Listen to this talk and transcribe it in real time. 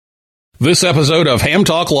This episode of Ham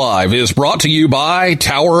Talk Live is brought to you by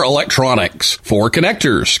Tower Electronics. For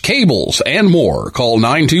connectors, cables, and more, call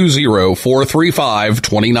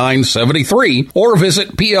 920-435-2973 or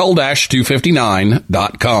visit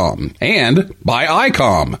pl-259.com. And by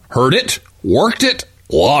ICOM. Heard it, worked it,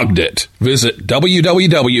 logged it. Visit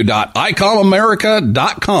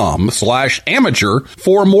www.icomamerica.com/amateur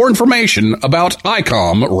for more information about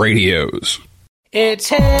ICOM radios. It's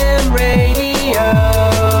Ham Radio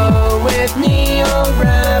with Neil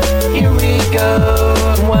Rapp. Here we go.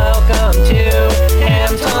 Welcome to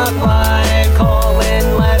Ham Talk Live. Call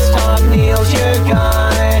in, let's talk. Neil's your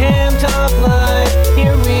guy. Ham Talk Live.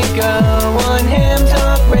 Here we go on Ham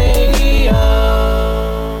Talk Radio.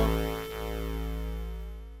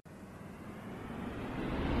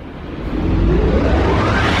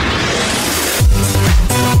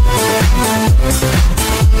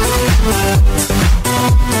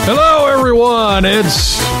 Hello, everyone.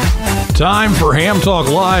 It's time for Ham Talk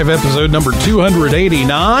Live, episode number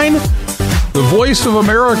 289, the Voice of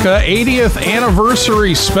America 80th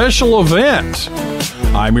Anniversary Special Event.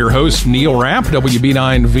 I'm your host, Neil Rapp,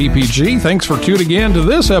 WB9VPG. Thanks for tuning in to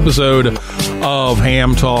this episode of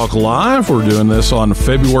Ham Talk Live. We're doing this on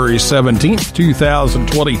February 17th,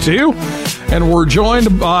 2022. And we're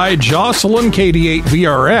joined by Jocelyn,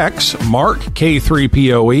 KD8VRX, Mark,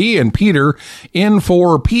 K3POE, and Peter in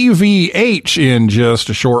for PVH in just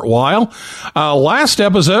a short while. Last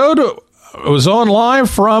episode was on live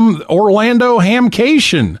from Orlando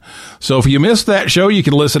Hamcation. So if you missed that show, you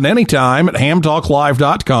can listen anytime at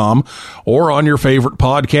hamtalklive.com or on your favorite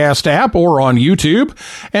podcast app or on YouTube.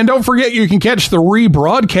 And don't forget, you can catch the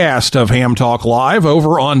rebroadcast of Ham Talk Live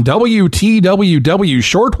over on WTWW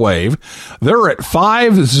Shortwave. They're at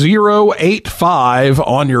 5085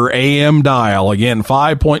 on your AM dial. Again,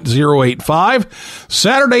 5.085,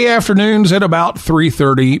 Saturday afternoons at about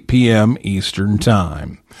 3:30 p.m. Eastern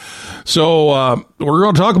Time. So we're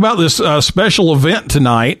going to talk about this special event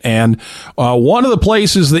tonight, and one of the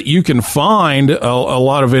places that you can find a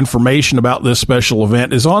lot of information about this special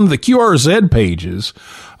event is on the QRZ pages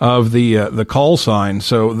of the call sign.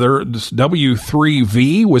 So there's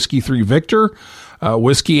W3V, Whiskey 3 Victor,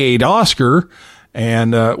 Whiskey 8 Oscar,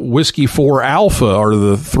 and Whiskey 4 Alpha are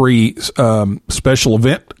the three special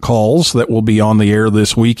event calls that will be on the air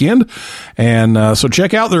this weekend. And so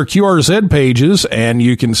check out their QRZ pages, and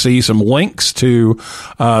you can see some links to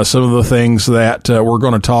some of the things that we're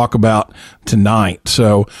going to talk about tonight.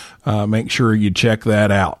 So make sure you check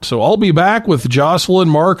that out. So I'll be back with Jocelyn,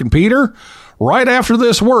 Mark, and Peter right after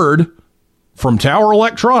this word from Tower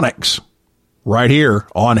Electronics right here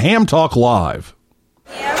on Ham Talk Live.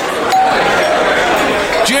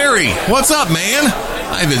 Jerry, what's up, man?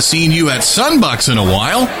 I haven't seen you at Sunbucks in a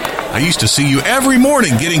while. I used to see you every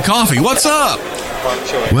morning getting coffee. What's up?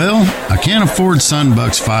 Well, I can't afford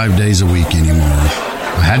Sunbucks 5 days a week anymore.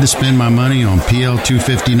 I had to spend my money on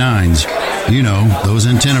PL259s. You know, those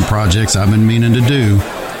antenna projects I've been meaning to do.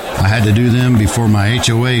 I had to do them before my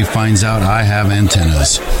HOA finds out I have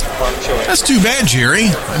antennas. That's too bad, Jerry.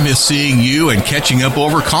 I miss seeing you and catching up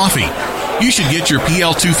over coffee. You should get your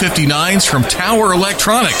PL259s from Tower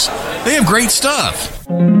Electronics. They have great stuff.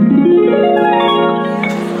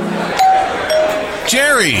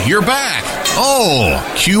 Jerry, you're back. Oh,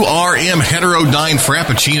 QRM Heterodyne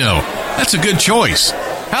Frappuccino. That's a good choice.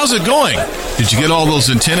 How's it going? Did you get all those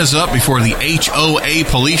antennas up before the HOA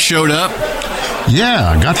police showed up? Yeah,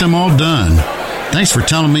 I got them all done. Thanks for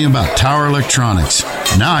telling me about Tower Electronics.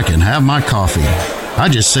 Now I can have my coffee. I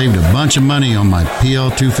just saved a bunch of money on my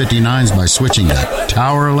PL259s by switching to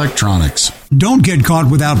Tower Electronics. Don't get caught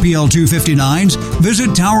without PL259s.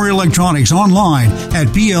 Visit Tower Electronics online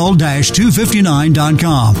at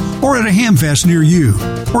pl-259.com or at a Hamfest near you.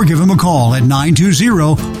 Or give them a call at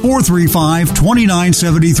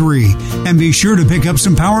 920-435-2973. And be sure to pick up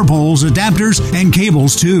some power poles, adapters, and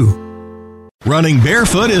cables too. Running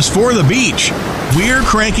barefoot is for the beach. We're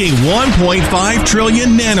cranking 1.5 trillion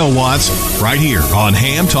nanowatts right here on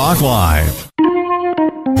Ham Talk Live.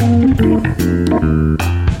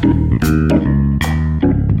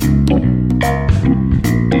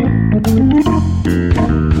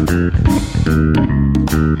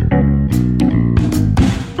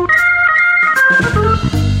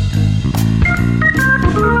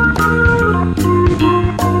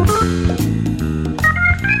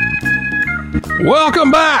 Welcome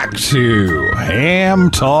back to Ham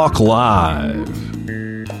Talk Live.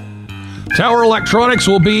 Tower Electronics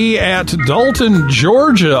will be at Dalton,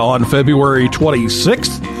 Georgia on February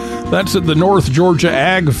 26th. That's at the North Georgia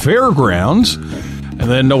Ag Fairgrounds. And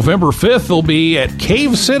then November 5th, they'll be at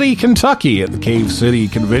Cave City, Kentucky at the Cave City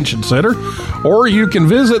Convention Center. Or you can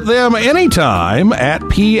visit them anytime at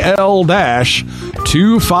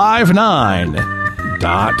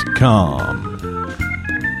pl-259.com.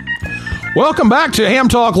 Welcome back to Ham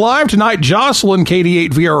Talk Live. Tonight, Jocelyn,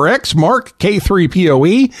 KD8VRX, Mark,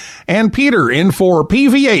 K3POE, and Peter,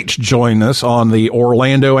 N4PVH, join us on the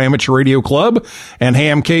Orlando Amateur Radio Club and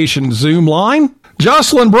Hamcation Zoom line.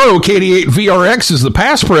 Jocelyn Bro, KD8VRX, is the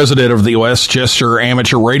past president of the Westchester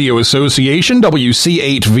Amateur Radio Association,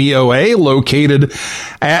 WC8VOA, located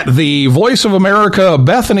at the Voice of America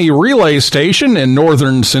Bethany Relay Station in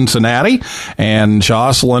northern Cincinnati. And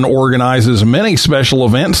Jocelyn organizes many special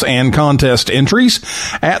events and contest entries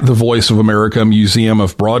at the Voice of America Museum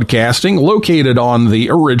of Broadcasting, located on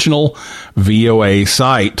the original VOA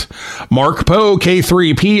site. Mark Poe,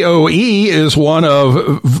 K3POE, is one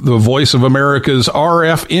of the Voice of America's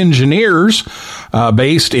RF engineers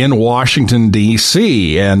based in Washington,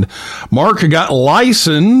 D.C. And Mark got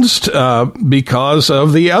licensed because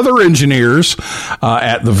of the other engineers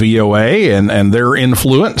at the VOA and their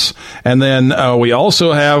influence. And then we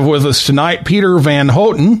also have with us tonight Peter Van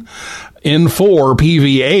Houten,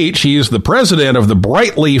 N4PVH. He is the president of the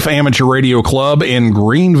Brightleaf Amateur Radio Club in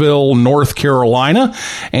Greenville, North Carolina,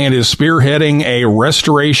 and is spearheading a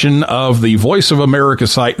restoration of the Voice of America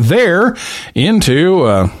site there into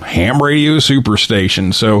a ham radio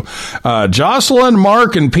superstation. So, Jocelyn,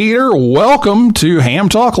 Mark, and Peter, welcome to Ham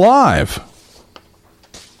Talk Live.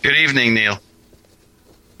 Good evening, Neil.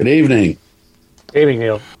 Good evening. Good evening,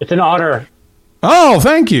 Neil. It's an honor. Oh,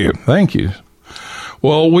 thank you. Thank you.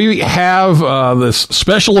 Well, we have this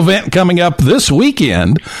special event coming up this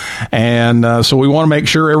weekend, and so we want to make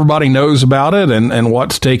sure everybody knows about it and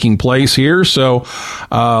what's taking place here. So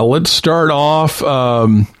let's start off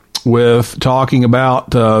with talking about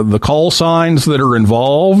the call signs that are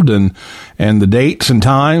involved and the dates and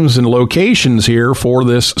times and locations here for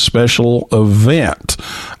this special event.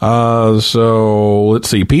 So let's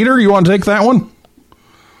see. Peter, you want to take that one?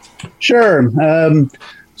 Sure.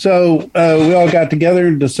 So we all got together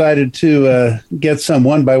and decided to get some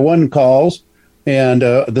one-by-one calls, and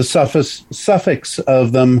the suffix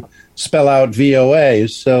of them spell out VOA.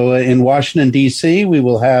 So in Washington, D.C., we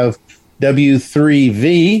will have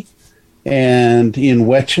W3V, and in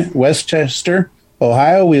Westchester,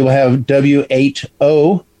 Ohio, we will have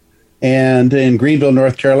W8O, and in Greenville,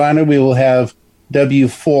 North Carolina, we will have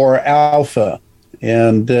W4 Alpha,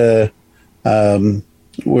 and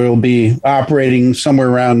we'll be operating somewhere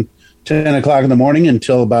around 10 o'clock in the morning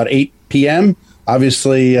until about 8 p.m.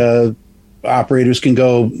 Obviously, operators can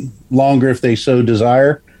go longer if they so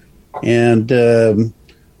desire. And the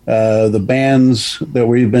bands that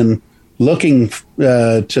we've been looking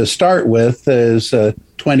to start with is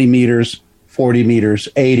 20 meters, 40 meters,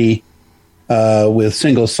 80, with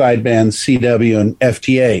single sidebands CW and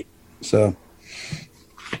FT8. So...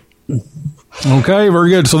 Okay, very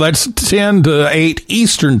good. So that's 10 to 8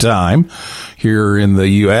 Eastern time here in the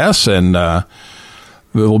U.S., and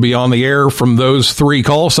they'll be on the air from those three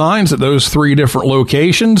call signs at those three different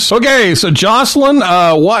locations. Okay, so Jocelyn,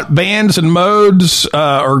 what bands and modes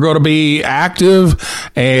are going to be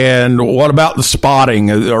active, and what about the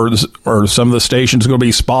spotting? Are some of the stations going to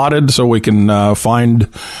be spotted so we can find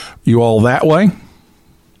you all that way?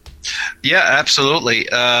 Yeah, absolutely.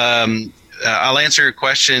 I'll answer your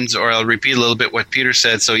questions, or I'll repeat a little bit what Peter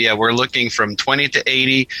said. So, yeah, we're looking from 20 to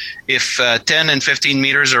 80. If 10 and 15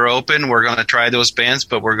 meters are open, we're going to try those bands,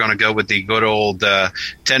 but we're going to go with the good old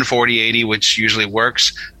 10, 40, 80, which usually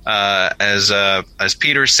works. As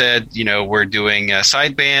Peter said, we're doing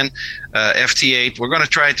sideband, FT8. We're going to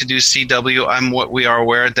try to do CW. We are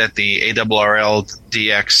aware that the ARRL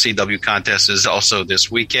DX CW contest is also this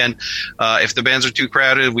weekend. If the bands are too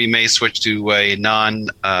crowded, we may switch to a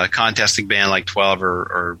non-contesting band like 12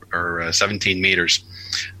 or 17 meters.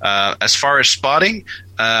 As far as spotting,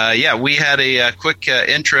 we had a quick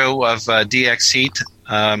intro of DX Heat.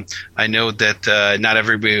 I know that not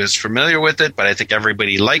everybody is familiar with it, but I think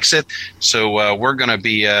everybody likes it. So we're going to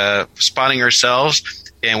be spotting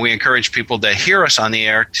ourselves, and we encourage people that hear us on the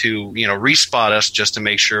air to respot us just to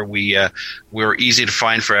make sure we're easy to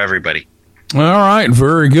find for everybody. All right,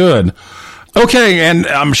 very good. Okay, and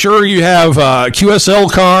I'm sure you have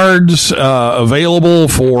QSL cards available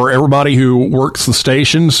for everybody who works the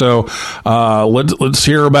station. So let's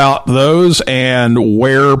hear about those and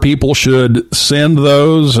where people should send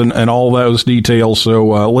those and all those details.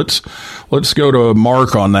 So let's go to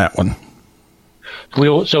Mark on that one.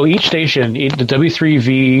 So each station, the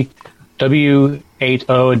W3V,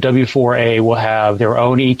 W8O, and W4A will have their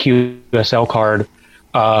own EQSL card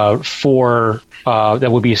for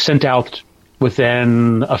that would be sent out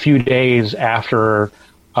within a few days after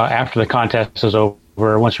the contest is over.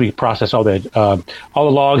 Once we process all the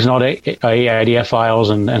logs and all the AIDF files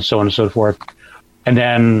and so on and so forth, and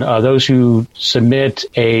then those who submit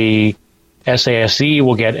a SASC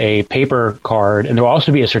will get a paper card, and there will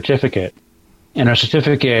also be a certificate. And our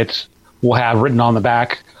certificate will have written on the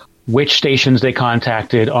back which stations they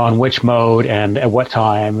contacted on which mode and at what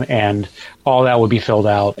time, and all that will be filled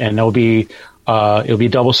out. And it'll be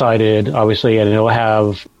double-sided, obviously, and it'll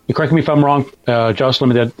have. Correct me if I'm wrong,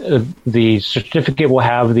 Jocelyn. The certificate will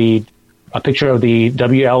have a picture of the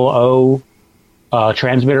WLO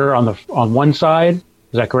transmitter on one side. Is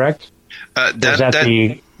that correct? That's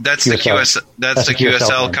the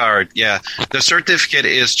QSL card. Yeah, the certificate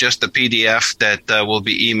is just a PDF that will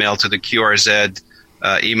be emailed to the QRZ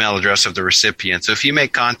email address of the recipient. So if you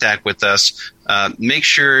make contact with us, make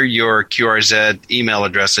sure your QRZ email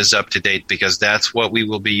address is up to date, because that's what we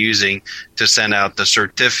will be using to send out the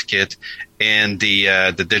certificate and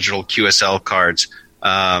the digital QSL cards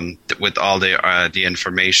with all the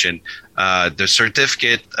information. The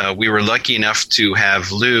certificate, we were lucky enough to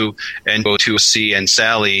have Lou and Go2C and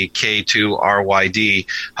Sally K2RYD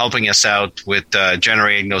helping us out with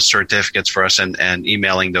generating those certificates for us and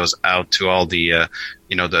emailing those out to all the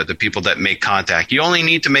the people that make contact. You only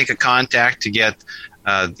need to make a contact to get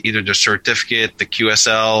either the certificate, the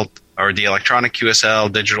QSL, or the electronic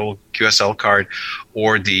QSL, digital QSL card,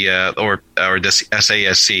 or the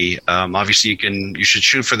SASC. Obviously, you should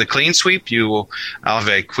shoot for the clean sweep. I'll have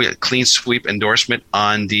a clean sweep endorsement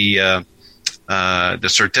on the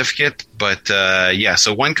certificate. But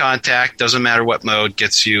so one contact, doesn't matter what mode,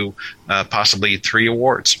 gets you possibly 3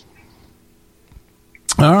 awards.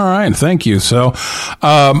 All right, thank you. So,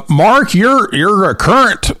 Mark, you're a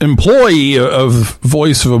current employee of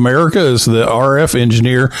Voice of America as the RF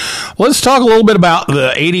engineer. Let's talk a little bit about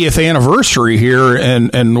the 80th anniversary here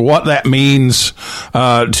and what that means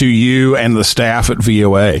to you and the staff at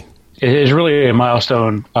VOA. It is really a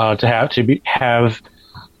milestone to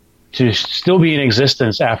still be in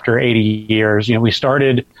existence after 80 years. We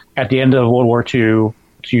started at the end of World War II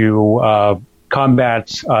to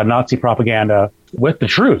combat Nazi propaganda with the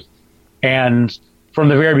truth. And from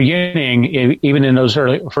the very beginning, even in those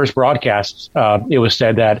first broadcasts, it was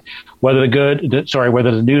said that whether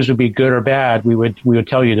the news would be good or bad, we would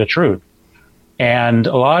tell you the truth. And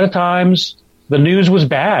a lot of times the news was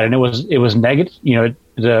bad, and it was negative. When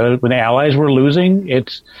the Allies were losing,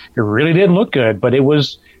 it really didn't look good, but it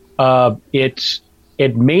was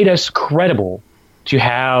it made us credible to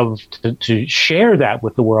have to share that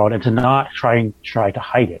with the world and to not try to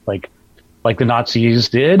hide it like the Nazis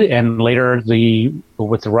did, and later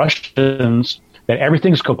with the Russians, that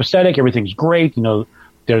everything's copacetic, everything's great.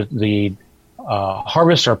 There's the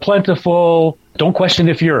harvests are plentiful. Don't question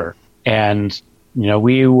the Fuhrer. And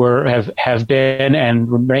we have been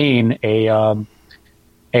and remain the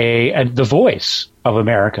voice of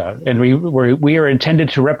America, and we are intended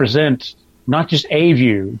to represent not just a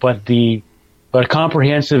view, but a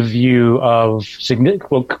comprehensive view of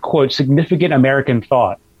quote significant American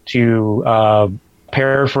thought, to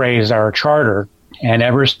paraphrase our charter. And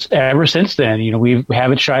ever since then, we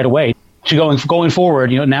haven't shied away to going forward.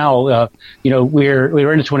 Now we're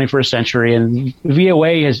in the 21st century, and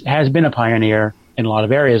VOA has been a pioneer in a lot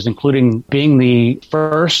of areas, including being the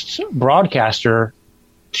first broadcaster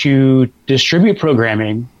to distribute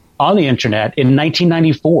programming on the internet in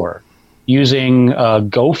 1994 using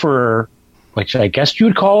Gopher, which I guess you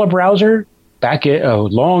would call a browser. Back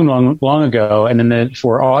long ago, and then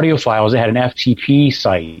for audio files, they had an FTP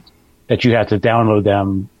site that you had to download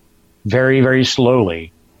them very, very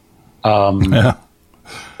slowly. But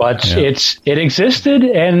it existed,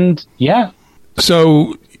 and yeah.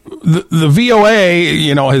 So the VOA,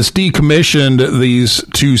 has decommissioned these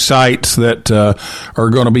 2 sites that are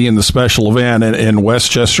going to be in the special event in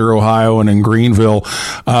Westchester, Ohio, and in Greenville.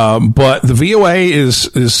 But the VOA is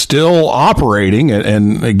still operating,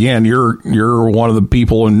 and again, you're one of the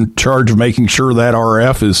people in charge of making sure that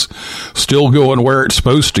RF is still going where it's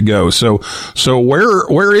supposed to go. So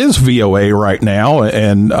where is VOA right now,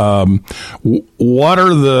 and what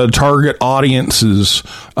are the target audiences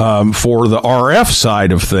for the RF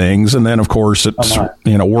side of things? And then, of course, it's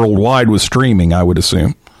worldwide with streaming, I would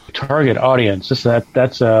assume. Target audience.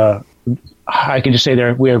 That's I can just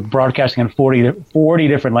say we are broadcasting in 40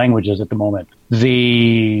 different languages at the moment.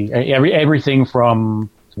 Everything from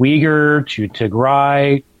Uyghur to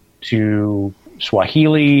Tigray to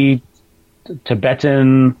Swahili,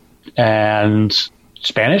 Tibetan, and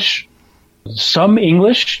Spanish. some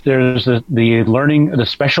English. There's the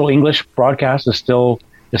special English broadcast is still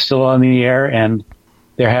on the air, and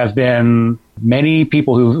there have been many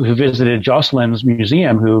people who visited Jocelyn's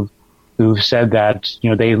museum who've said that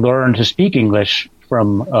they learned to speak English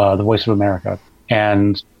from the Voice of America,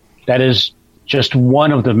 and that is just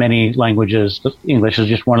one of the many languages. English is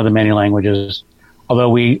just one of the many languages.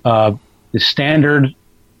 Although the standard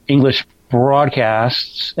English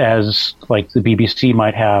broadcasts, as like the BBC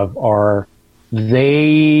might have,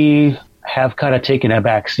 they have kind of taken a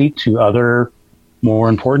back seat to other more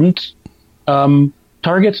important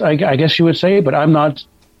targets, I guess you would say. But I'm not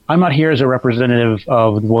here as a representative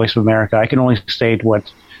of the Voice of America. I can only state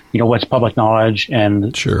what's public knowledge,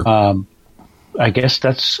 and sure. I guess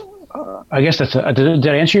that's. Did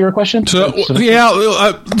I answer your question? So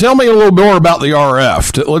yeah, tell me a little more about the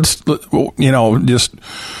RF. Let's just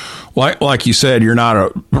like you said, you're not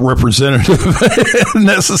a representative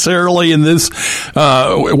necessarily in this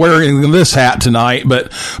wearing this hat tonight,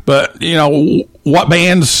 but what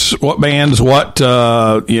bands, what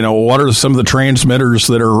are some of the transmitters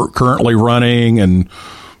that are currently running and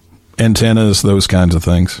antennas, those kinds of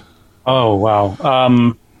things? Oh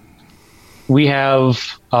wow. We have,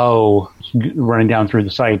 running down through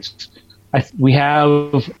the sites,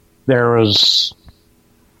 there was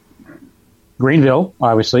Greenville,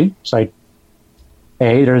 obviously, site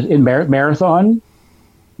A. There's in Marathon.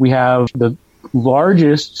 We have the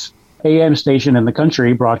largest AM station in the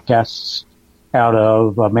country, broadcasts out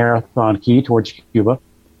of Marathon Key towards Cuba.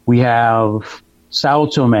 We have Sao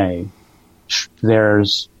Tome.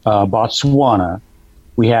 There's Botswana.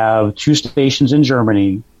 We have 2 stations in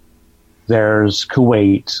Germany. There's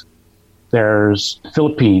Kuwait. There's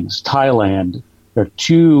Philippines, Thailand. There are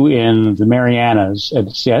 2 in the Marianas at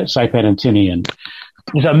Saipan and Tinian.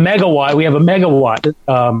 There's a megawatt. We have a megawatt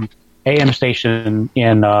AM station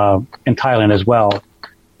in Thailand as well.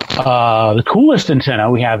 The coolest antenna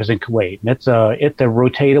we have is in Kuwait. And it's a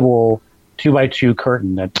rotatable 2x2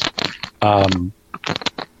 curtain that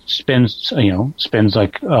spins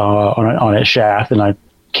like on a shaft, and I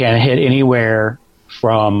can hit anywhere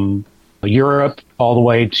from Europe all the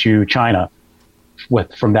way to China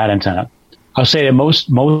from that antenna. I'll say that most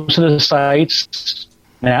of the sites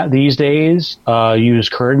these days use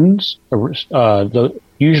curtains,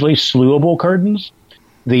 usually slewable curtains.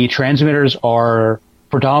 The transmitters are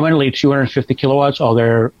predominantly 250 kilowatts,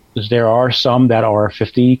 although there are some that are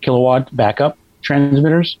 50 kilowatt backup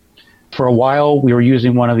transmitters. For a while, we were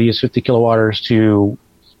using one of these 50 kilowatters to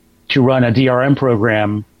run a DRM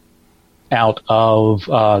program out of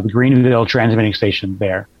the Greenville transmitting station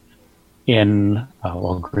there in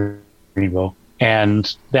Greenville,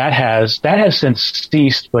 and that has since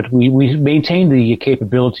ceased. But we maintain the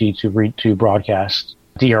capability to broadcast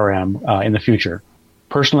DRM in the future.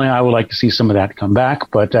 Personally, I would like to see some of that come back,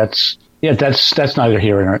 but that's neither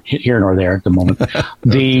here nor there at the moment.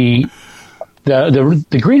 The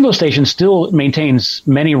Greenville station still maintains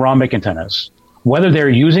many rhombic antennas. Whether they're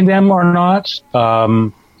using them or not,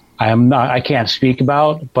 I can't speak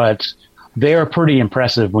about, but they are pretty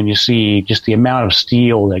impressive when you see just the amount of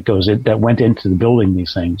steel that went into building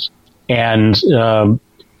these things. And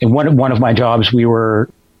in one of my jobs, we were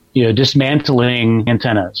dismantling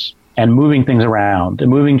antennas and moving things around and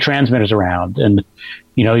moving transmitters around, and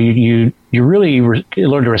you really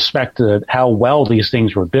learn to respect how well these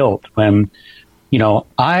things were built. When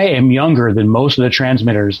I am younger than most of the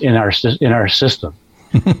transmitters in our system.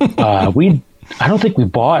 I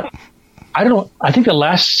think the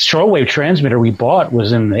last shortwave transmitter we bought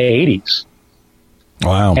was in the 80s.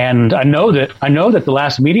 Wow. And I know that the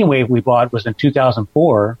last medium wave we bought was in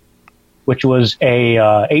 2004, which was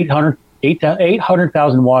a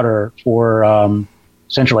 800,000 watt for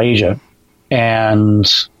Central Asia. And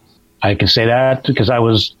I can say that because I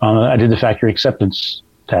did the factory acceptance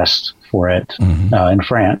test for it in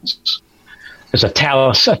France. It's a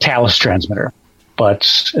Thales transmitter. But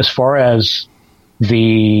as far as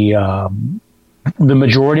the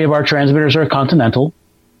majority of our transmitters are Continental.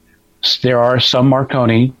 There are some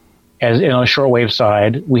Marconi. As in on the shortwave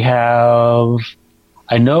side, we have,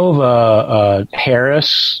 I know of a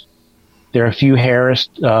Harris. There are a few Harris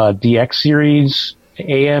DX series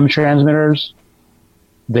AM transmitters.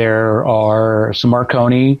 There are some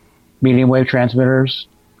Marconi medium wave transmitters.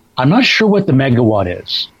 I'm not sure what the megawatt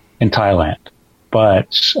is in Thailand, but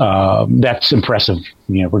that's impressive,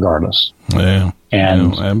 regardless. Yeah,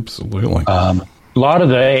 and absolutely. A lot of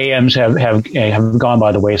the AMs have gone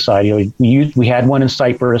by the wayside. We had one in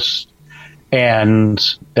Cyprus, and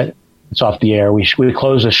it's off the air. We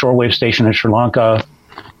closed a shortwave station in Sri Lanka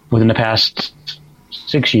within the past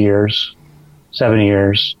 7 years.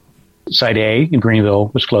 Site A in Greenville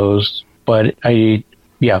was closed, but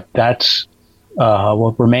that's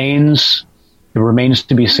what remains. It remains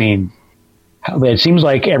to be seen. It seems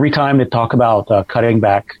like every time they talk about cutting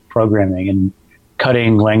back programming and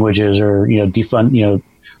cutting languages, or defund,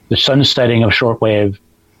 the sunsetting of shortwave,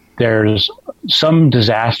 there's some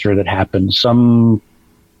disaster that happens, some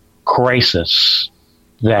crisis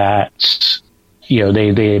that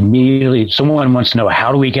they immediately. Someone wants to know,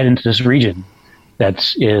 how do we get into this region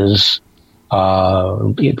that is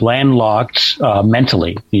landlocked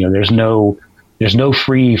mentally? There's no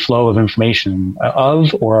free flow of information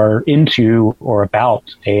of or into or about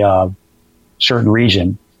a certain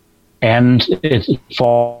region, and it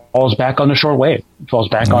falls back on the short wave. It falls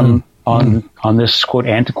back on this quote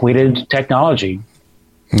antiquated technology.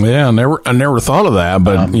 Yeah, I never thought of that,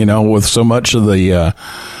 but with so much of the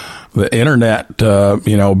internet,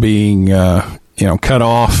 being cut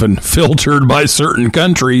off and filtered by certain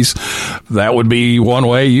countries, that would be one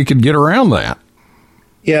way you could get around that.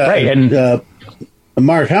 Yeah, right. And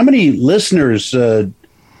Mark, how many listeners did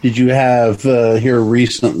you have here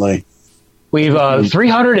recently? We've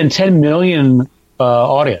 310 million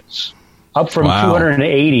audience, up from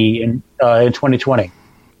 280 in 2020.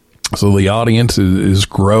 So the audience is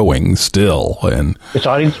growing still, and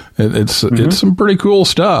it's some pretty cool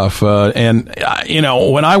stuff. And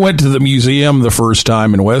when I went to the museum the first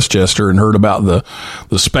time in Westchester and heard about the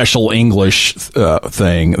special English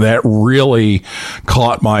thing, that really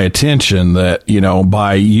caught my attention. That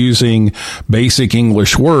by using basic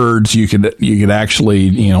English words, you could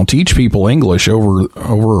actually teach people English over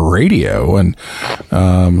a radio, and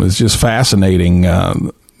it's just fascinating.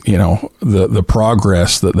 The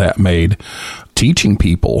progress that made teaching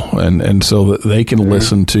people, and so that they can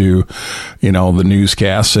listen to, the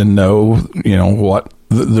newscasts and know, what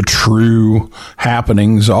the true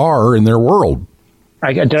happenings are in their world.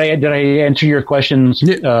 Did I answer your questions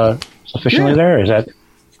sufficiently there? Is that?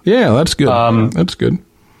 Yeah, that's good. That's good.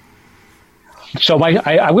 So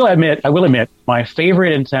I will admit my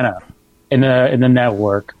favorite antenna in the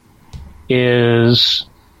network is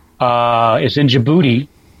in Djibouti.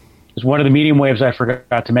 Is one of the medium waves I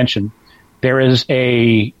forgot to mention.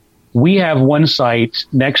 We have one site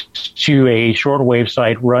next to a shortwave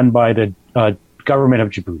site run by the government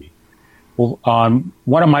of Djibouti. Well,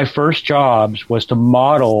 one of my first jobs was to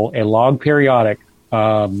model a log periodic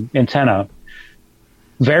antenna,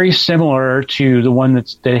 very similar to the one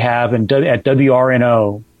that they have at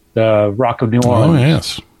WRNO, the Rock of New Orleans. Oh,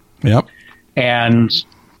 yes. Yep. And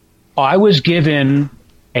I was given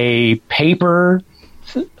a paper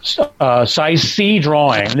size C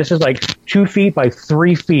drawing. This is like 2 feet by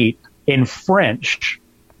 3 feet in French,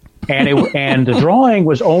 and the drawing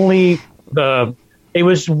was it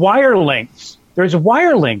was wire links. There's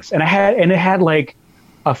wire links, and it had like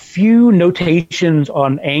a few notations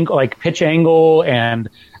on angle, like pitch angle and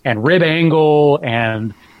rib angle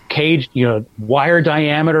and cage, wire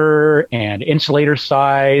diameter and insulator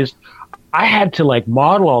size. I had to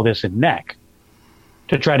model all this in NEC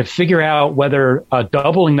to try to figure out whether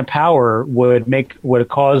doubling the power would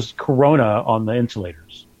cause corona on the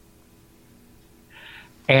insulators.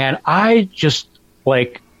 And I just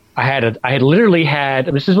I had literally had,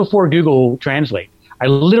 this is before Google Translate, I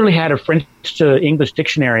literally had a French to English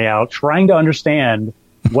dictionary out trying to understand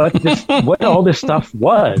what all this stuff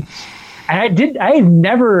was. I had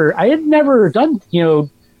never done,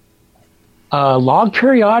 log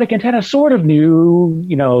periodic antenna, sort of new,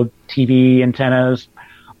 TV antennas.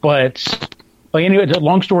 But anyway,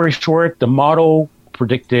 long story short, the model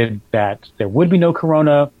predicted that there would be no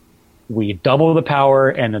corona. We doubled the power,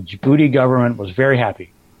 and the Djibouti government was very happy.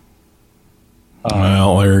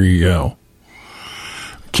 Well, there you go.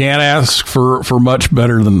 Can't ask for much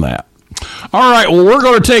better than that. All right, well, we're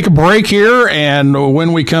going to take a break here, and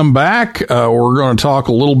when we come back, we're going to talk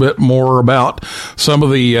a little bit more about some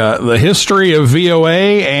of the history of VOA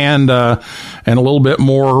and a little bit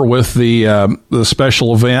more with the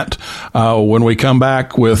special event when we come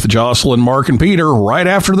back with Jocelyn, Mark, and Peter right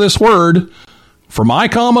after this word from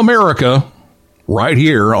ICOM America right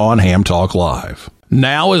here on Ham Talk Live.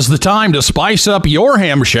 Now is the time to spice up your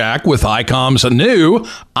ham shack with ICOM's new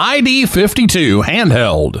ID52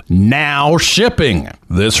 handheld. Now shipping.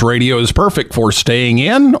 This radio is perfect for staying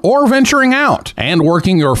in or venturing out and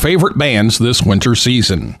working your favorite bands this winter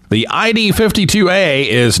season. The ID52A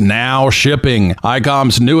is now shipping.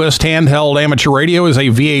 ICOM's newest handheld amateur radio is a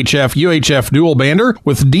VHF-UHF dual bander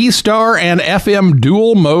with D-Star and FM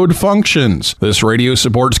dual mode functions. This radio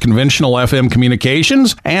supports conventional FM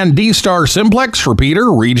communications and D-Star simplex for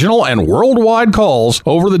repeater, regional, and worldwide calls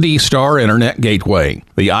over the D-Star Internet Gateway.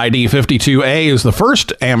 The ID52A is the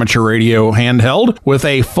first amateur radio handheld with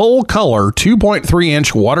a full-color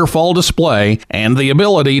 2.3-inch waterfall display and the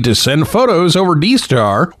ability to send photos over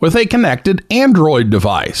D-Star with a connected Android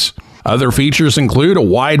device. Other features include a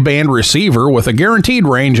wideband receiver with a guaranteed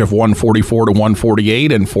range of 144 to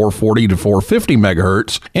 148 and 440 to 450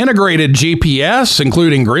 megahertz, integrated GPS,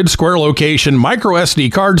 including grid square location, micro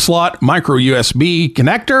SD card slot, micro USB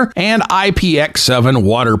connector, and IPX7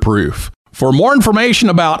 waterproof. For more information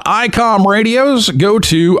about ICOM radios, go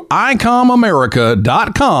to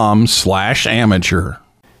icomamerica.com/amateur.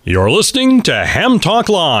 You're listening to Ham Talk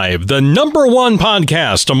Live, the #1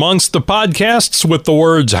 podcast amongst the podcasts with the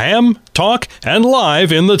words ham, talk, and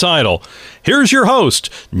live in the title. Here's your host,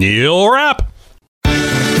 Neil Rapp.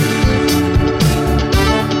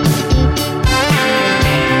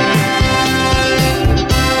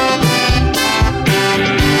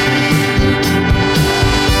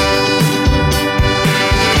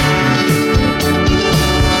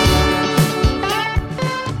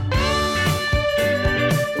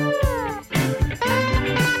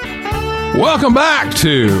 Welcome back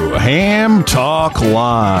to Ham Talk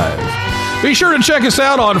Live. Be sure to check us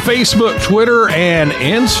out on Facebook, Twitter, and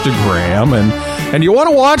Instagram. And you want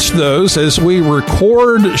to watch those as we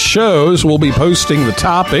record shows. We'll be posting the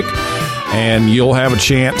topic, and you'll have a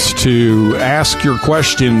chance to ask your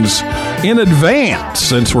questions in advance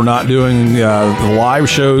since we're not doing the live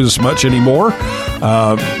shows much anymore.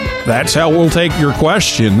 That's how we'll take your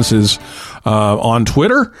questions is on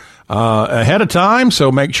Twitter. Ahead of time,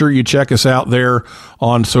 so make sure you check us out there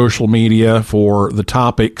on social media for the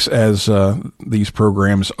topics as these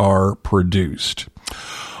programs are produced.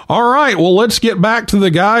 All right, well, let's get back to the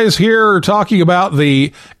guys here talking about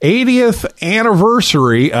the 80th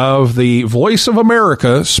anniversary of the Voice of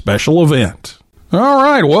America special event. All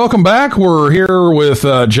right, welcome back. We're here with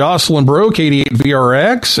Jocelyn Broke,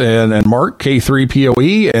 88VRX, and Mark,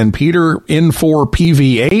 K3POE, and Peter,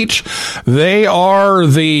 N4PVH. They are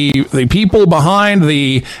the people behind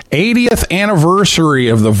the 80th anniversary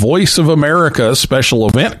of the Voice of America special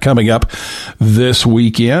event coming up this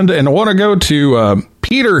weekend. And I want to go to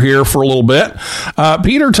Peter here for a little bit.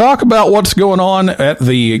 Peter, talk about what's going on at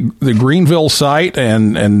the Greenville site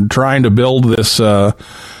and trying to build this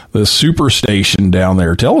the super station down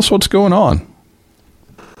there. Tell us what's going on.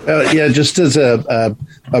 Yeah, just as a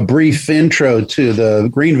brief intro to the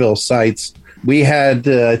Greenville sites, we had,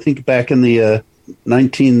 I think back in the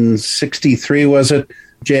 1963, was it?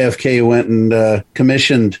 JFK went and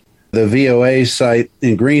commissioned the VOA site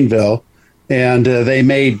in Greenville, and they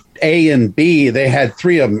made A and B. They had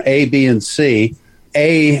three of them, A, B, and C.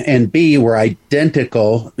 A and B were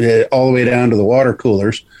identical all the way down to the water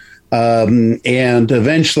coolers. And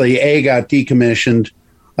eventually A got decommissioned,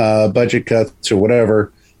 budget cuts or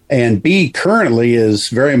whatever. And B currently is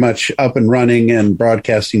very much up and running and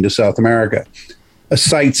broadcasting to South America.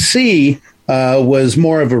 Site C was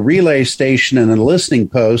more of a relay station and a listening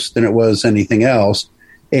post than it was anything else.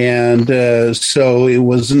 And so it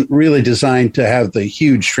wasn't really designed to have the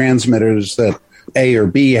huge transmitters that A or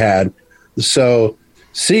B had. So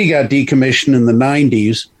C got decommissioned in the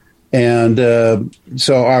 90s. And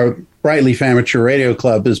so our Brightleaf Amateur Radio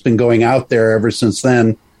Club has been going out there ever since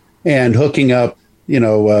then and hooking up,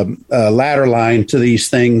 a ladder line to these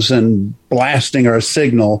things and blasting our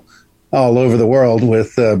signal all over the world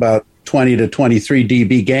with about 20 to 23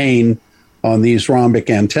 dB gain on these rhombic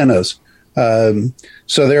antennas. So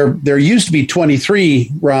there used to be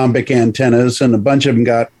 23 rhombic antennas, and a bunch of them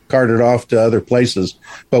got carted off to other places.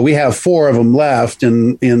 But we have 4 of them left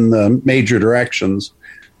in the major directions.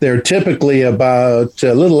 They're typically about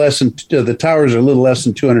a little less than, the towers are a little less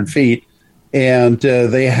than 200 feet, and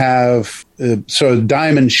they have sort of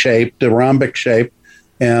diamond shaped, a rhombic shape,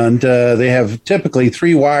 and they have typically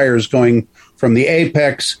 3 wires going from the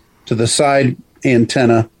apex to the side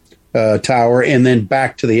antenna tower and then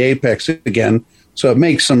back to the apex again. So it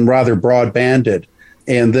makes them rather broad-banded.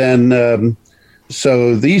 And then,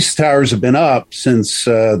 so these towers have been up since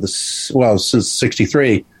since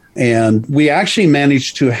 63. And we actually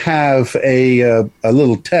managed to have a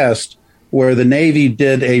little test where the Navy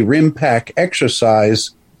did a RIMPAC exercise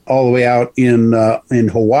all the way out in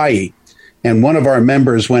Hawaii. And one of our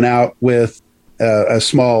members went out with a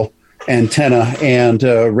small antenna and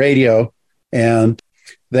radio, and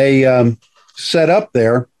they set up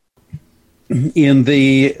there in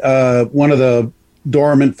the one of the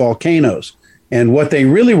dormant volcanoes. And what they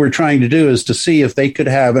really were trying to do is to see if they could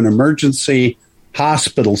have an emergency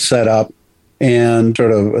hospital set up, and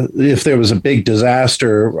sort of if there was a big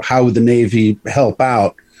disaster, how would the Navy help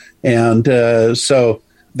out? And so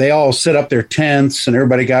they all set up their tents and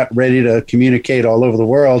everybody got ready to communicate all over the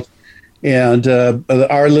world. And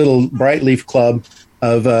our little Brightleaf Club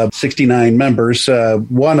of 69 members,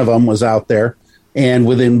 one of them was out there. And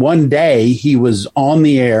within one day, he was on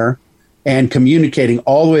the air and communicating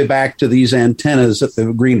all the way back to these antennas at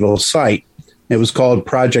the Greenville site. It was called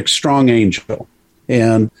Project Strong Angel.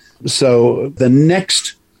 And so the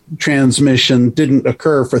next transmission didn't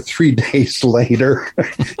occur for 3 days later.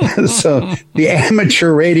 So the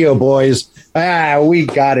amateur radio boys, we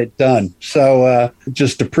got it done. So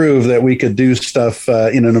just to prove that we could do stuff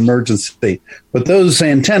in an emergency. But those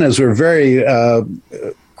antennas were very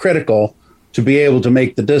critical to be able to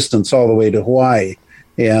make the distance all the way to Hawaii.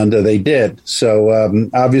 And they did. So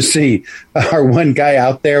obviously, our one guy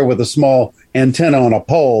out there with a small antenna on a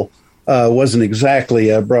pole wasn't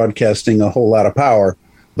exactly broadcasting a whole lot of power,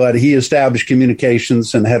 but he established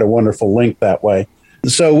communications and had a wonderful link that way.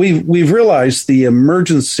 So we've realized the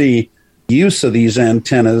emergency use of these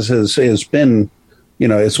antennas has been,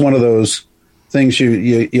 it's one of those things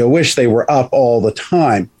you wish they were up all the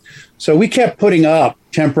time. So we kept putting up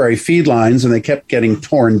temporary feed lines and they kept getting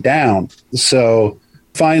torn down. So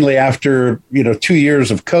finally, after 2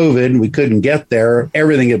 years of COVID, we couldn't get there.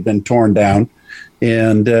 Everything had been torn down,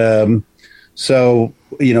 and so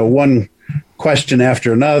one question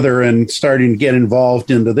after another, and starting to get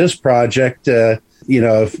involved into this project. I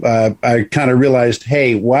kind of realized,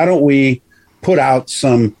 hey, why don't we put out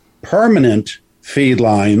some permanent feed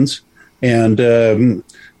lines? And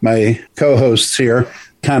my co-hosts here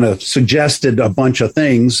kind of suggested a bunch of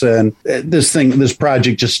things, and this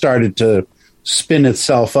project just started to spool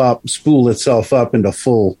itself up into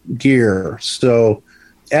full gear. So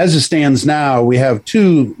as it stands now, we have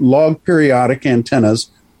 2 log periodic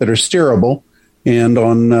antennas that are steerable and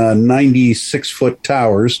on 96-foot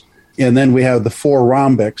towers. And then we have the 4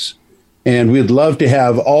 rhombics. And we'd love to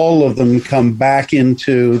have all of them come back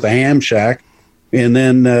into the ham shack. And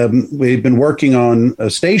then we've been working on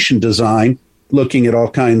a station design, looking at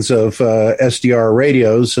all kinds of SDR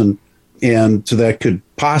radios and so that could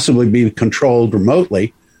possibly be controlled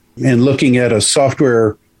remotely, and looking at a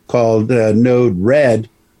software called Node Red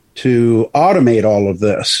to automate all of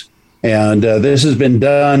this. And this has been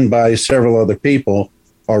done by several other people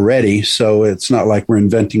already, so it's not like we're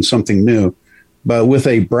inventing something new. But with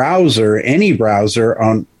a browser, any browser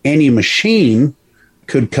on any machine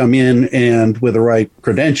could come in and, with the right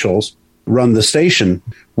credentials, run the station.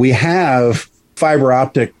 We have fiber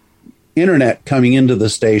optic internet coming into the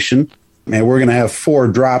station, and we're going to have 4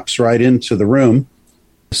 drops right into the room.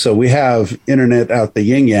 So we have internet out the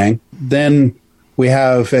yin-yang. Then we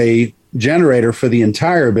have a generator for the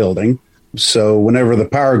entire building. So whenever the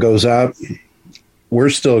power goes out, we're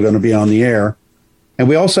still going to be on the air. And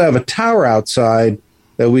we also have a tower outside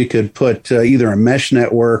that we could put either a mesh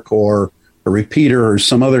network or a repeater or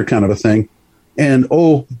some other kind of a thing. And,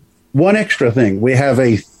 one extra thing. We have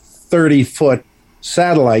a 30-foot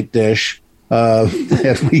satellite dish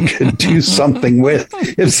that we could do something with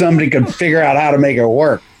if somebody could figure out how to make it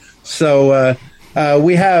work. So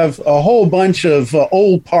we have a whole bunch of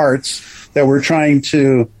old parts that we're trying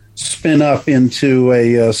to spin up into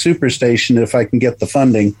a superstation if I can get the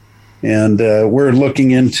funding. And we're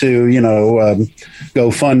looking into,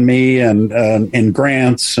 GoFundMe and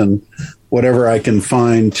grants and whatever I can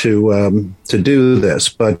find to do this.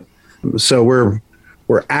 But so we're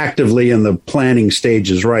actively in the planning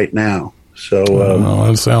stages right now. So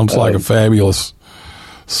that sounds like a fabulous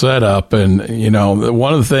setup. And,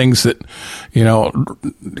 one of the things that,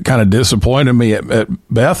 kind of disappointed me at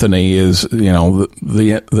Bethany is,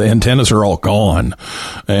 the antennas are all gone,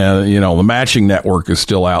 and, the matching network is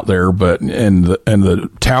still out there, but, and the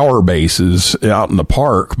tower bases out in the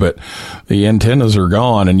park, but the antennas are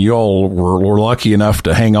gone, and you all were lucky enough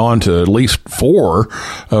to hang on to at least 4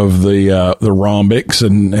 of the rhombics.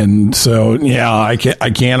 And so, I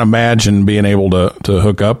can't imagine being able to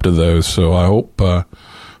hook up to those. So I hope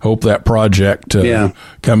that project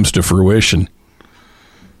comes to fruition.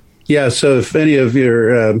 Yeah, so if any of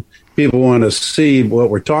your people want to see what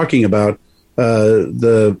we're talking about,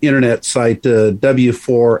 the internet site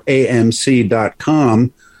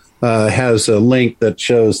w4amc.com has a link that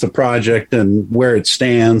shows the project and where it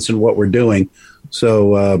stands and what we're doing.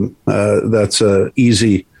 So that's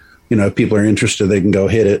easy. If people are interested, they can go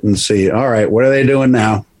hit it and see, all right, what are they doing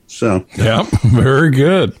now? So yeah, very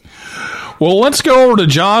good. Well, let's go over to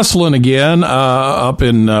Jocelyn again, up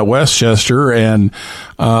in Westchester, and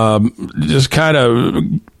just kind of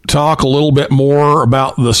talk a little bit more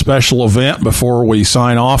about the special event before we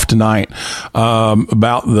sign off tonight,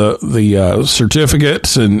 about the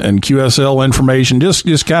certificates and QSL information.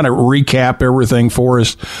 Just kind of recap everything for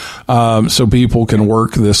us, so people can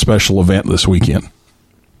work this special event this weekend.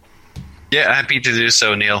 Yeah, happy to do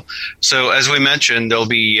so, Neil. So as we mentioned, there'll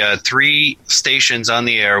be 3 stations on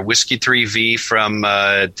the air: Whiskey 3V from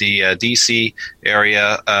the D.C.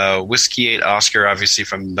 area, Whiskey 8 Oscar, obviously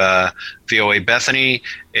from VOA Bethany,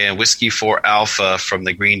 and Whiskey 4 Alpha from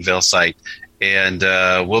the Greenville site. And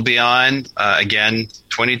we'll be on, again,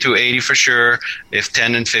 2280 for sure. If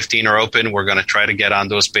 10 and 15 are open, we're going to try to get on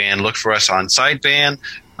those band. Look for us on sideband.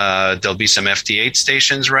 There'll be some FT8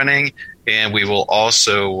 stations running. And we will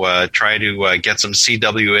also try to get some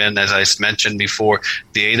CW in. As I mentioned before,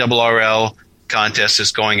 the ARRL contest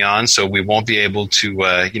is going on, so we won't be able to,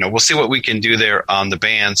 we'll see what we can do there on the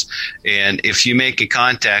bands. And if you make a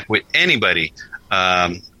contact with anybody,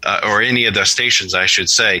 or any of the stations, I should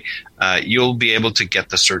say, you'll be able to get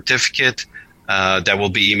the certificate that will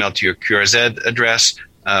be emailed to your QRZ address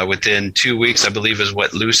within 2 weeks, I believe is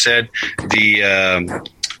what Lou said.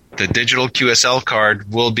 The digital QSL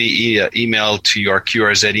card will be emailed to your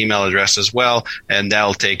QRZ email address as well, and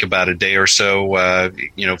that'll take about a day or so,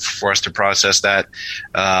 for us to process that.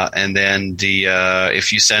 And then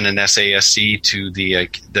if you send an SASC to the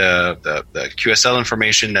QSL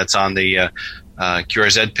information that's on the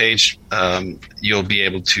QRZ page, you'll be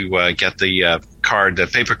able to get the card, the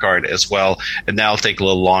paper card as well, and that'll take a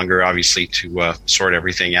little longer, obviously, to sort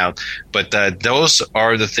everything out. But those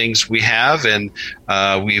are the things we have, and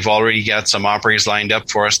we've already got some operators lined up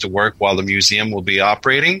for us to work while the museum will be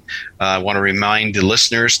operating. I want to remind the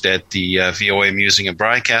listeners that the VOA Music and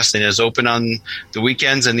Broadcasting is open on the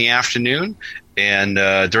weekends in the afternoon. And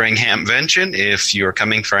during Hamvention, if you're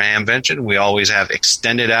coming for Hamvention, we always have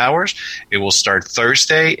extended hours. It will start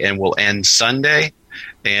Thursday and will end Sunday.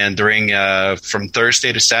 And during from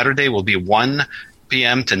Thursday to Saturday will be 1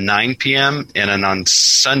 p.m. to 9 p.m. And then on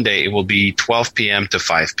Sunday, it will be 12 p.m. to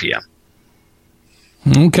 5 p.m.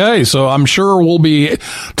 Okay, so I'm sure we'll be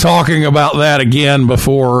talking about that again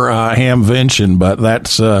before Hamvention, but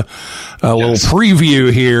that's a little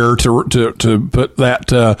preview here to put that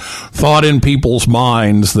thought in people's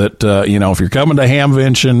minds that if you're coming to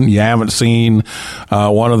Hamvention, you haven't seen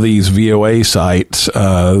one of these VOA sites,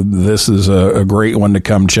 this is a great one to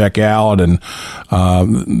come check out, and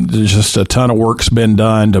there's just a ton of work's been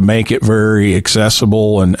done to make it very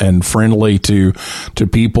accessible and friendly to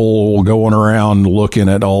people going around looking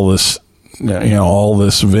at all this, all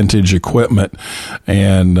this vintage equipment,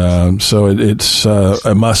 and so it's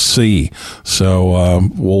a must see. So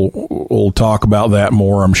we'll talk about that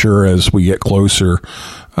more, I'm sure, as we get closer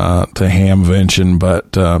to Hamvention.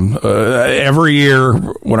 But every year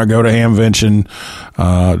when I go to Hamvention,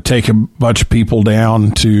 take a bunch of people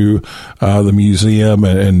down to the museum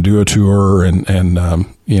and do a tour, and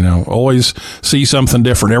always see something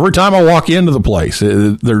different. Every time I walk into the place,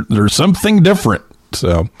 there's something different.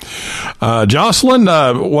 So, Jocelyn,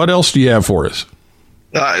 what else do you have for us?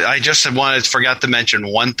 I just forgot to mention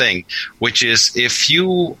one thing, which is if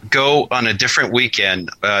you go on a different weekend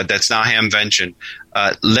that's not Hamvention,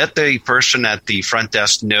 let the person at the front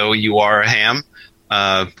desk know you are a ham.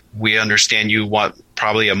 We understand you want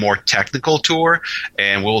probably a more technical tour,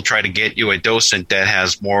 and we'll try to get you a docent that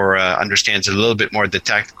has more understands a little bit more of the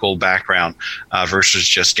technical background versus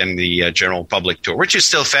just getting the general public tour, which is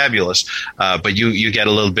still fabulous, but you get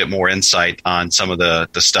a little bit more insight on some of the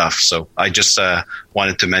stuff. So I just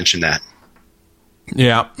wanted to mention that.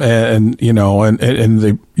 Yeah, and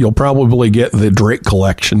you'll probably get the Drake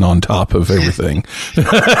collection on top of everything,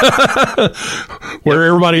 where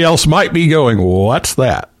everybody else might be going, what's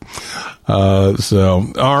that?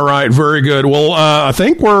 So, all right, very good. Well, I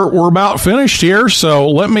think we're about finished here. So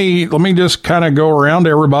let me just kind of go around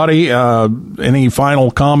to everybody. Any final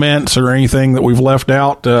comments or anything that we've left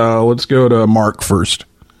out? Let's go to Mark first.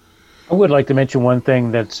 I would like to mention one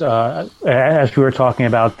thing that's as we were talking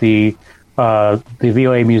about the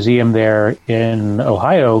VOA Museum there in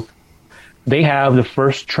Ohio, they have the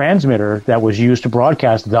first transmitter that was used to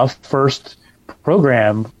broadcast the first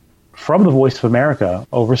program from the Voice of America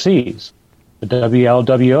overseas, the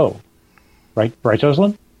WLWO. Right,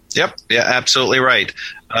 Jocelyn? Yep, yeah, absolutely right.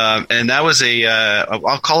 And that was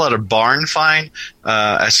I'll call it a barn find.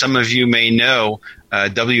 As some of you may know,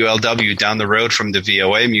 WLW down the road from the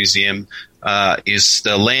VOA Museum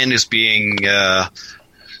the land is being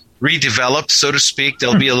redeveloped, so to speak.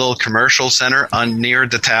 There'll be a little commercial center near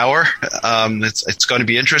the tower. It's going to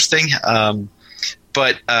be interesting.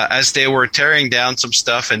 But as they were tearing down some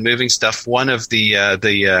stuff and moving stuff, one of the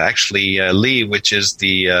Lee, which is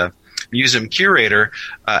the museum curator,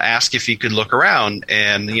 asked if he could look around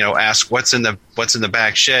and, ask what's in the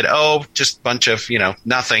back shed. Oh, just a bunch of,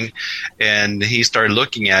 nothing. And he started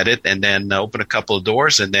looking at it and then opened a couple of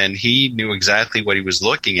doors, and then he knew exactly what he was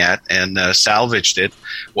looking at and salvaged it,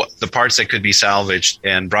 the parts that could be salvaged,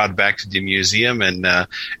 and brought it back to the museum, and it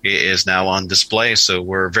is now on display. So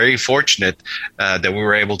we're very fortunate that we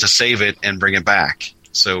were able to save it and bring it back.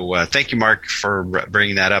 So thank you, Mark, for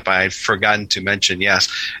bringing that up. I had forgotten to mention, yes,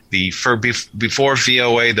 before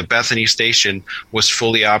VOA, the Bethany station was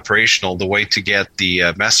fully operational. The way to get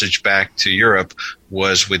the message back to Europe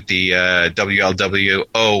was with the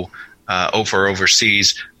WLWO for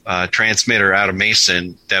overseas transmitter out of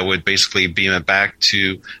Mason that would basically beam it back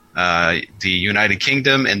to the United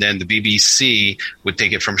Kingdom, and then the BBC would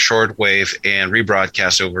take it from shortwave and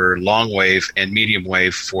rebroadcast over long wave and medium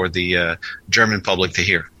wave for the German public to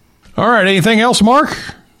hear. All right. Anything else, Mark?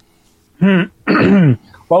 Well,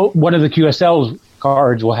 one of the QSL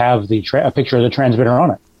cards will have a picture of the transmitter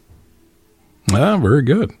on it. Ah, very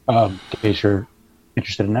good. In case you're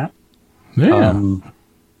interested in that. Yeah.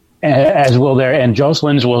 As will there, and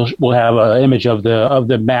Jocelyn's will have an image of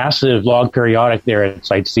the massive log periodic there at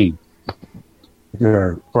Site C.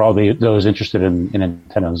 For all those interested in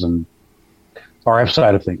antennas and RF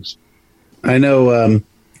side of things. I know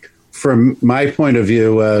from my point of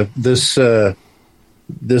view, this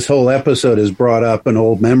whole episode has brought up an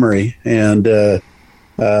old memory, and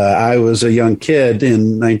I was a young kid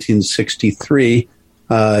in 1963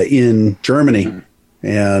 in Germany.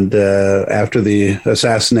 And after the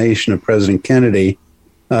assassination of President Kennedy,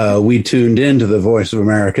 we tuned into the Voice of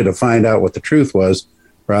America to find out what the truth was,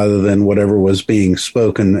 rather than whatever was being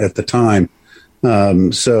spoken at the time.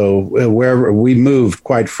 So wherever we moved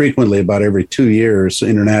quite frequently, about every 2 years,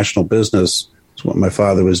 international business is what my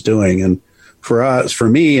father was doing. And for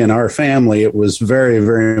me and our family, it was very,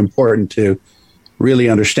 very important to really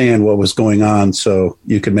understand what was going on so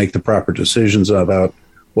you could make the proper decisions about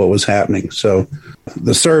what was happening. So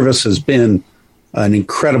the service has been an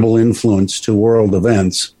incredible influence to world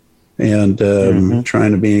events, and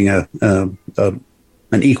trying to being an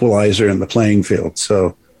equalizer in the playing field.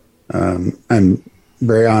 So I'm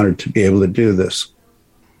very honored to be able to do this.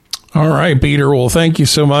 All right, Peter. Well, thank you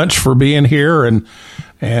so much for being here, and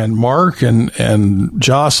Mark and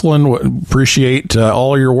Jocelyn, appreciate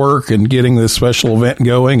all your work and getting this special event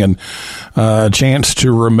going, and a chance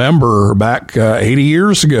to remember back 80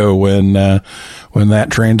 years ago when that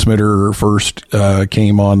transmitter first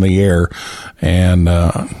came on the air and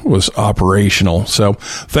was operational. So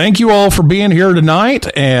thank you all for being here tonight,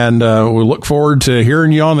 and we look forward to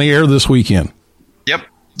hearing you on the air this weekend. Yep.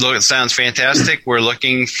 Look, it sounds fantastic. We're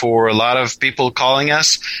looking for a lot of people calling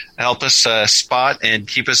us, help us spot and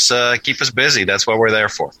keep us busy. That's what we're there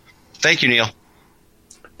for. Thank you, Neil.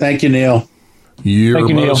 Thank you, Neil. You're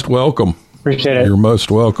most welcome. Appreciate it. You're most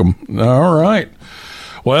welcome. All right.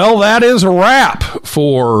 Well, that is a wrap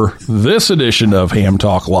for this edition of Ham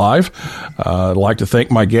Talk Live. I'd like to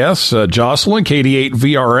thank my guests, Jocelyn,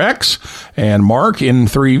 KD8VRX, and Mark,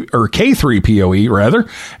 K3POE, rather,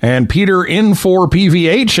 and Peter,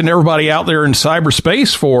 N4PVH, and everybody out there in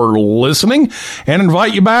cyberspace for listening, and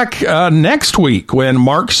invite you back next week when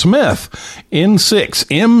Mark Smith,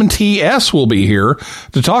 N6MTS, will be here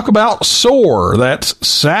to talk about SOAR. That's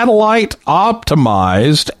Satellite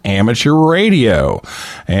Optimized Amateur Radio.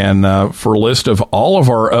 And for a list of all of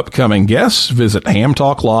our upcoming guests, visit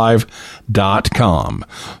hamtalklive.com.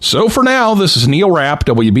 So for now, this is Neil Rapp,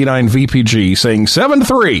 WB9VPG, saying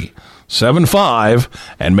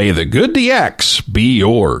 7375, and may the good DX be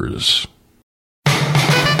yours.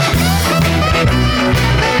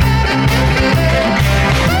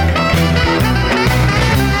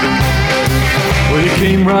 Well, you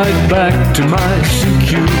came right back to my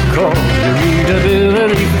CQ call. Your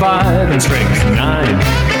readability 5 and strength 9.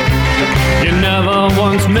 You never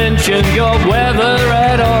once mentioned your weather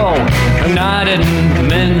at all, and I didn't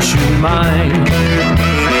mention mine.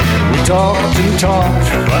 We talked and talked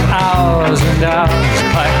for hours and hours.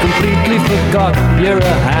 I completely forgot you're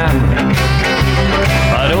a ham.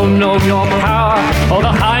 I don't know your power or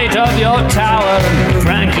the height of your tower, and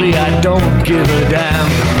frankly, I don't give a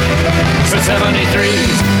damn. So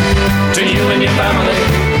 73s to you and your family.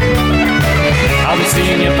 I'll be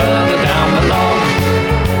seeing you further down the lawn.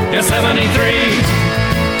 Yeah,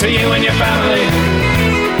 73s to you and your family.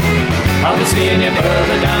 I'll be seeing you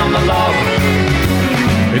further down the lawn.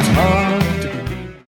 It's hard